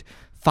gained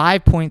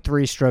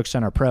 5.3 strokes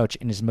on approach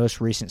in his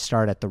most recent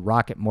start at the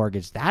Rocket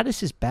Mortgage. That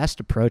is his best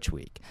approach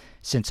week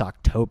since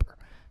October,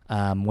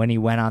 when he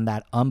went on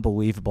that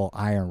unbelievable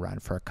iron run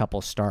for a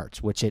couple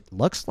starts, which it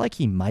looks like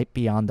he might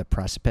be on the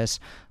precipice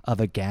of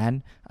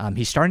again.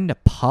 He's starting to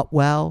putt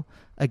well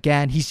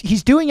again.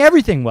 He's doing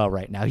everything well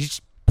right now. He's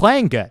just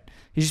playing good.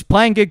 He's just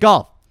playing good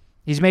golf.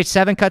 He's made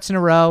 7 cuts in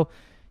a row.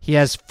 He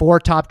has 4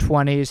 top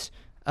 20s.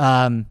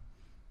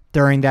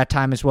 During that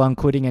time as well,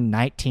 including a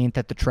 19th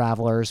at the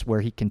Travelers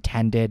where he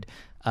contended,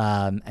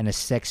 and a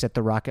 6th at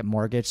the Rocket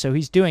Mortgage. So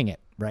he's doing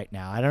it right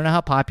now. I don't know how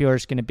popular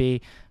it's going to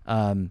be.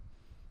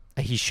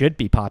 He should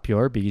be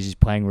popular because he's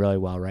playing really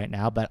well right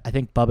now, but I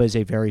think Bubba is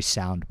a very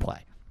sound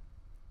play.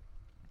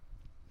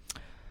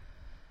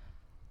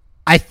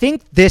 I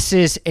think this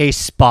is a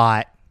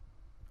spot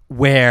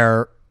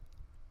where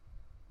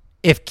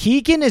if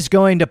Keegan is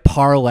going to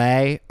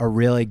parlay a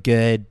really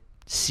good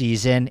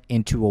season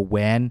into a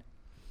win,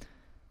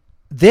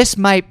 this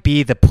might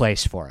be the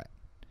place for it.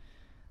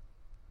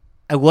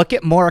 I look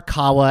at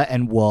Morikawa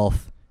and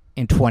Wolff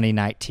in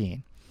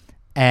 2019,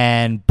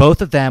 and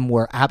both of them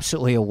were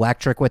absolutely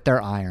electric with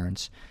their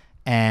irons,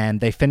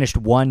 and they finished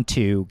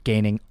 1-2,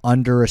 gaining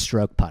under a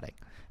stroke putting.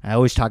 And I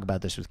always talk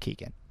about this with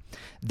Keegan.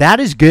 That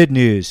is good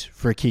news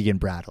for Keegan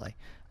Bradley.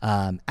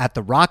 At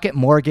the Rocket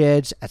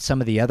Mortgage, at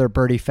some of the other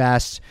birdie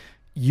fests,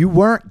 you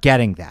weren't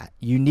getting that.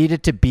 You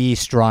needed to be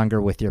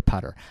stronger with your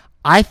putter.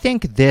 I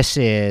think this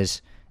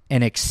is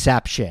an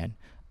exception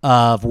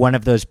of one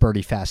of those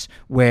birdie fests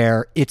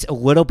where it's a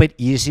little bit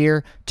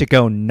easier to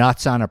go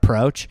nuts on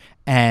approach,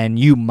 and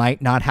you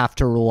might not have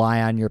to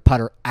rely on your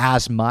putter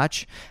as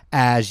much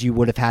as you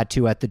would have had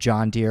to at the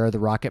John Deere or the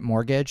Rocket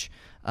Mortgage.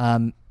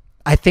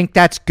 I think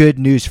that's good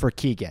news for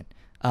Keegan.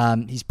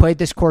 He's played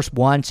this course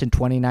once in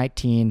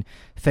 2019,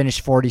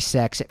 finished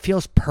 46. It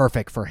feels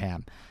perfect for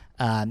him.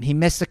 He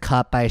missed the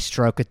cut by a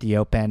stroke at the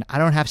Open. I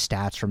don't have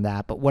stats from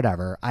that, but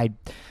whatever. I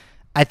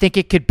think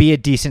it could be a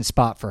decent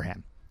spot for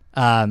him.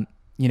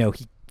 He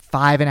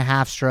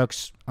 5.5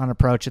 strokes on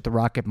approach at the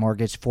Rocket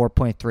Mortgage,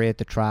 4.3 at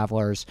the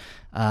Travelers.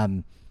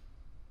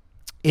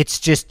 It's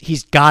just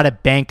he's got a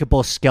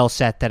bankable skill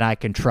set that I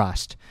can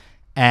trust,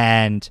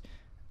 and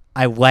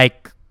I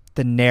like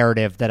the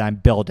narrative that I'm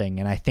building,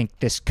 and I think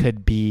this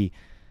could be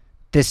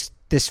this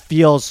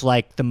feels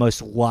like the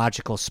most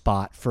logical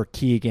spot for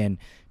Keegan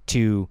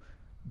to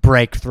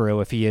break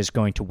through if he is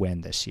going to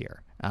win this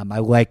year. I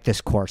like this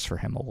course for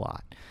him a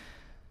lot.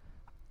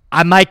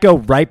 I might go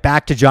right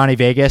back to Johnny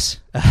Vegas.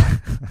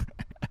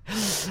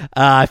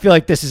 I feel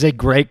like this is a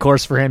great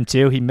course for him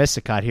too. He missed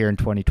a cut here in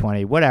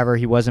 2020. Whatever,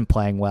 he wasn't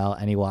playing well,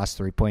 and he lost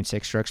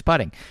 3.6 strokes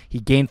putting. He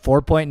gained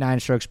 4.9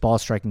 strokes ball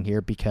striking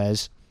here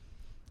because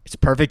it's a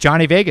perfect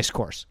Johnny Vegas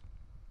course.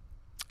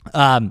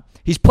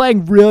 He's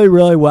playing really,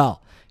 really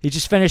well. He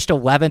just finished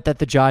 11th at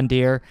the John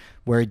Deere,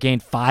 where he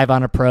gained 5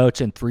 on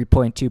approach and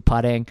 3.2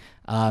 putting.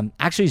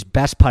 Actually, his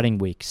best putting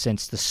week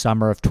since the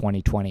summer of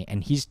 2020,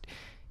 and he's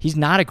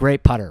not a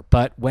great putter,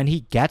 but when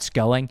he gets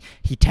going,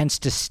 he tends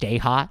to stay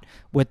hot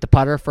with the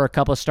putter for a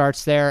couple of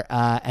starts there,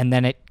 and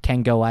then it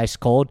can go ice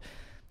cold.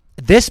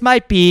 This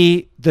might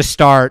be the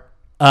start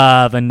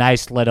of a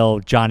nice little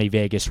Johnny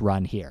Vegas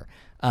run here.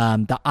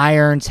 The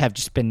irons have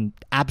just been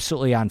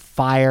absolutely on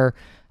fire.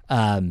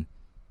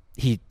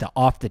 The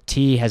off the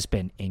tee has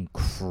been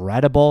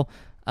incredible.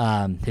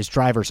 His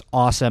driver's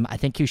awesome. I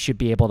think he should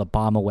be able to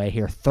bomb away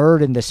here.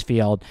 3rd in this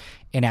field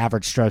in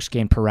average strokes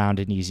gained per round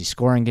in easy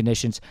scoring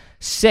conditions.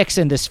 6th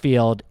in this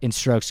field in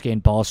strokes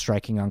gained ball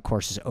striking on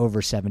courses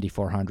over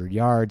 7,400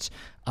 yards.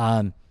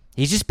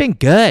 He's just been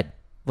good.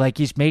 Like,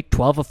 he's made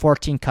 12 of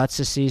 14 cuts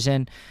this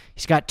season.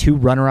 He's got 2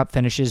 runner-up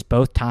finishes.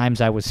 Both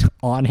times I was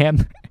on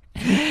him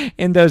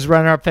in those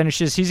runner-up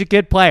finishes. He's a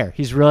good player.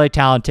 He's really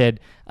talented.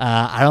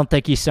 I don't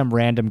think he's some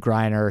random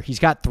grinder. He's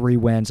got 3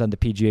 wins on the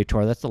PGA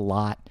Tour. That's a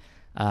lot.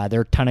 There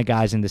are a ton of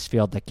guys in this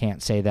field that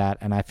can't say that,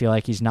 and I feel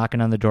like he's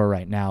knocking on the door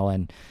right now,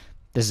 and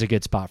this is a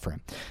good spot for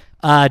him.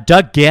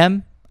 Doug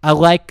Ghim, I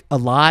like a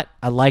lot.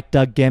 I like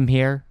Doug Ghim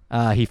here.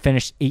 He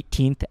finished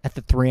 18th at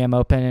the 3M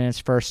Open in his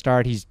first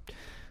start. He's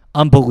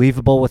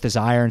unbelievable with his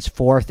irons,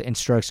 4th in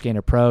strokes gained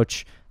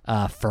approach,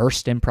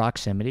 1st in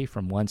proximity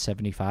from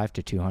 175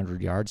 to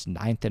 200 yards,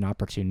 9th in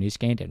opportunities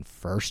gained, and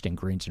 1st in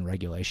greens and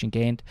regulation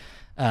gained.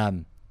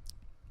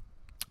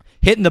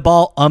 Hitting the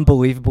ball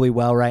unbelievably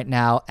well right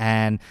now,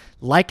 and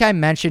like I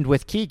mentioned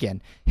with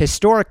Keegan,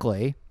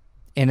 historically,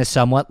 in a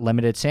somewhat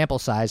limited sample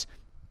size,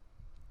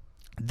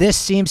 this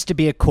seems to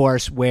be a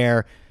course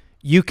where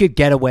you could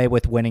get away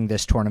with winning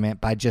this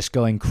tournament by just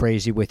going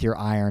crazy with your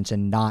irons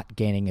and not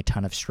gaining a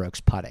ton of strokes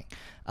putting.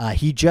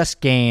 He just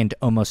gained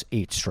almost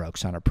 8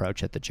 strokes on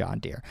approach at the John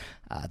Deere.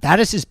 That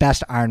is his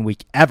best iron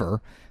week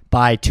ever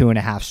by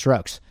 2.5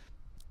 strokes.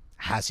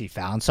 Has he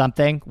found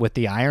something with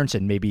the irons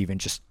and maybe even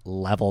just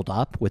leveled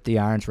up with the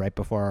irons right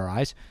before our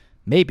eyes?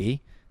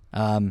 Maybe.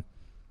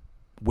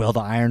 Will the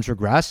irons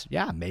regress?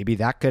 Yeah, maybe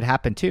that could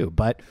happen too.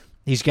 But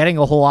he's getting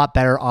a whole lot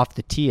better off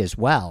the tee as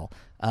well.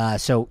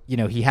 So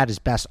he had his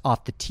best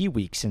off the tee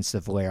week since the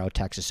Valero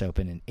Texas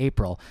Open in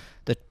April.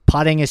 The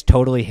putting is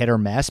totally hit or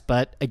miss.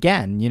 But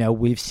again,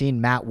 we've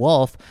seen Matt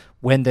Wolff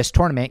win this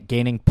tournament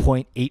gaining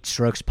 0.8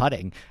 strokes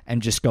putting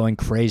and just going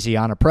crazy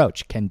on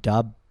approach. Can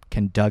Doug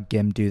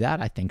Ghim do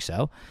that? I think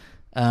so.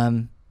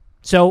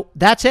 So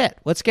that's it.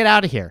 Let's get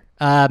out of here.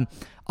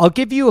 I'll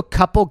give you a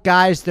couple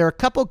guys. There are a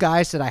couple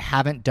guys that I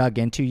haven't dug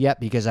into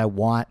yet because I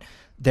want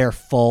their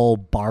full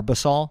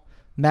Barbasol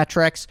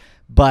metrics,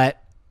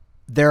 but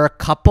there are a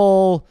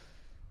couple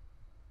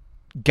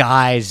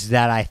guys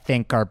that I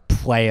think are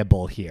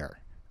playable here.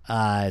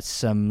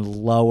 Some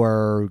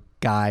lower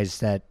guys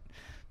that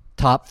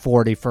top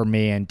 40 for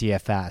me in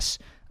DFS.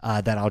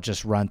 That I'll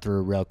just run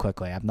through real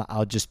quickly.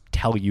 I'll just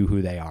tell you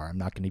who they are. I'm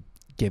not going to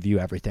give you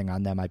everything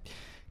on them. I've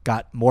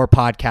got more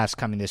podcasts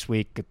coming this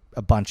week,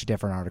 a bunch of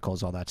different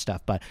articles, all that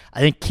stuff. But I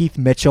think Keith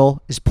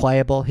Mitchell is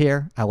playable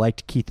here. I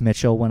liked Keith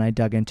Mitchell when I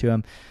dug into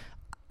him.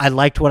 I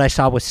liked what I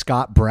saw with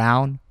Scott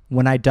Brown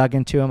when I dug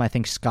into him. I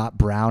think Scott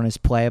Brown is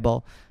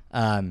playable.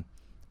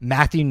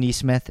 Matthew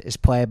Neesmith is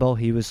playable.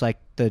 He was like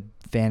the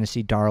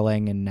fantasy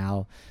darling, and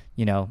now,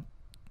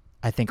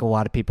 I think a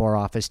lot of people are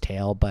off his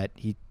tail, but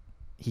he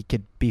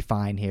could be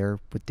fine here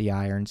with the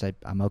irons.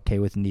 I'm okay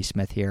with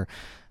Neesmith here.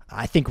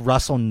 I think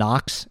Russell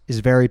Knox is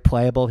very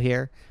playable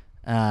here.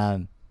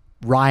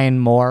 Ryan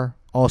Moore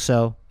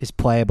also is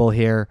playable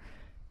here,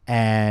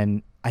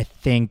 and I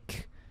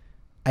think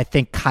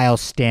Kyle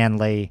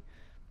Stanley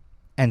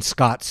and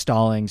Scott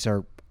Stallings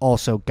are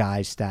also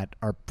guys that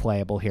are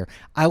playable here.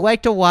 I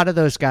liked a lot of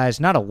those guys,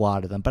 not a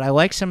lot of them, but I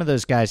like some of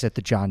those guys at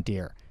the John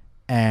Deere.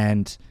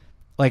 And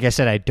like I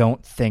said, I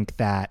don't think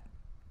that's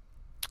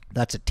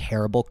a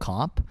terrible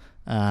comp.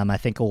 I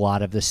think a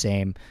lot of the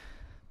same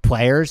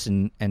players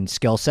and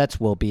skill sets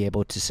will be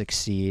able to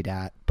succeed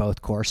at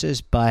both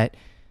courses. But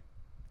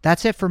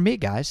that's it for me,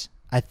 guys.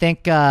 I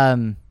think,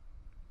 there's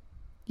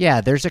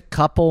a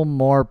couple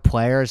more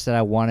players that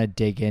I want to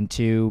dig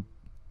into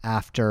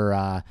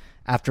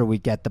after we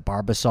get the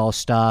Barbasol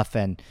stuff,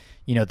 and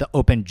the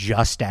Open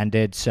just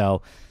ended,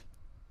 so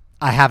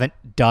I haven't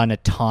done a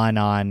ton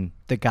on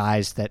the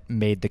guys that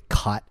made the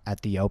cut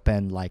at the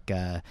Open, like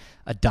a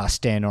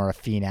Dustin or a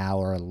Finau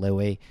or a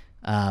Louis,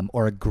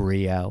 or a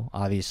Griot,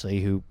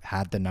 obviously, who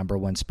had the number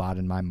one spot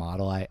in my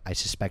model. I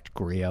suspect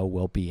Griot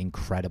will be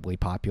incredibly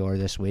popular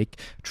this week.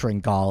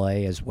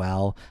 Tringale as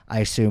well,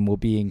 I assume, will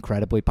be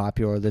incredibly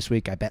popular this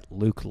week. I bet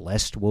Luke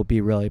List will be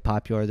really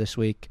popular this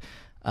week.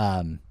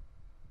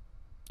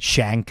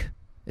 Shank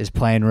is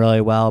playing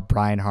really well.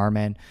 Brian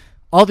Harman.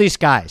 All these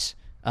guys.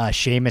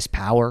 Seamus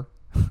Power.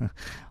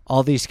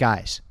 All these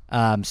guys.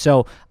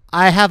 So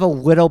I have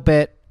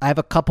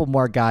a couple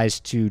more guys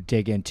to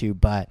dig into,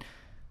 but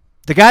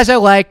the guys I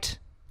liked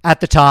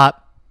at the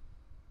top,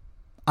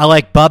 I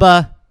like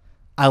Bubba.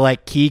 I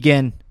like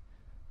Keegan.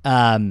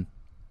 I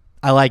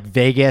like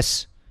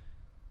Vegas.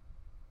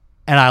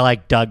 And I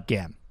like Doug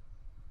Gim.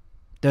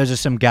 Those are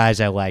some guys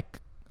I like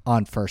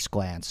on first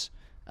glance.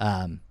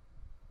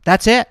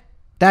 That's it.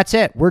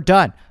 We're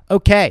done.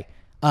 Okay.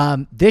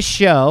 This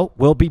show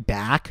will be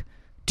back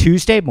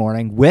Tuesday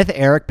morning with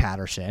Eric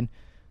Patterson,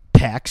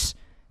 Pex,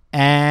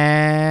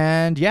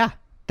 and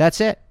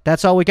that's it.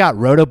 That's all we got.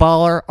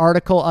 Rotoballer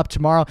article up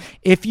tomorrow.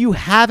 If you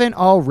haven't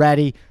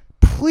already,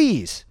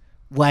 please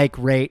like,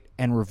 rate,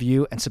 and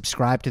review and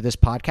subscribe to this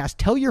podcast.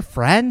 Tell your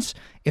friends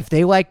if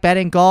they like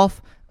betting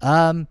golf.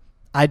 I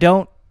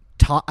don't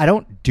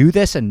do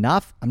this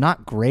enough. I'm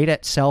not great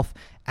at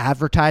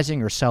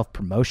self-advertising or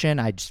self-promotion.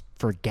 I just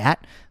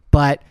forget.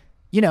 But,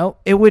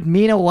 it would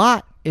mean a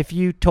lot if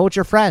you told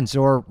your friends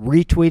or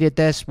retweeted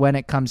this when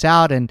it comes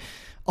out and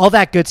all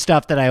that good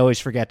stuff that I always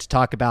forget to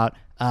talk about.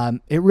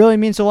 It really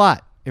means a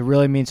lot. It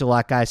really means a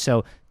lot, guys.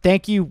 So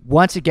thank you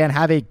once again.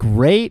 Have a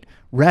great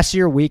rest of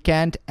your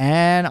weekend,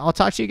 and I'll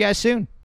talk to you guys soon.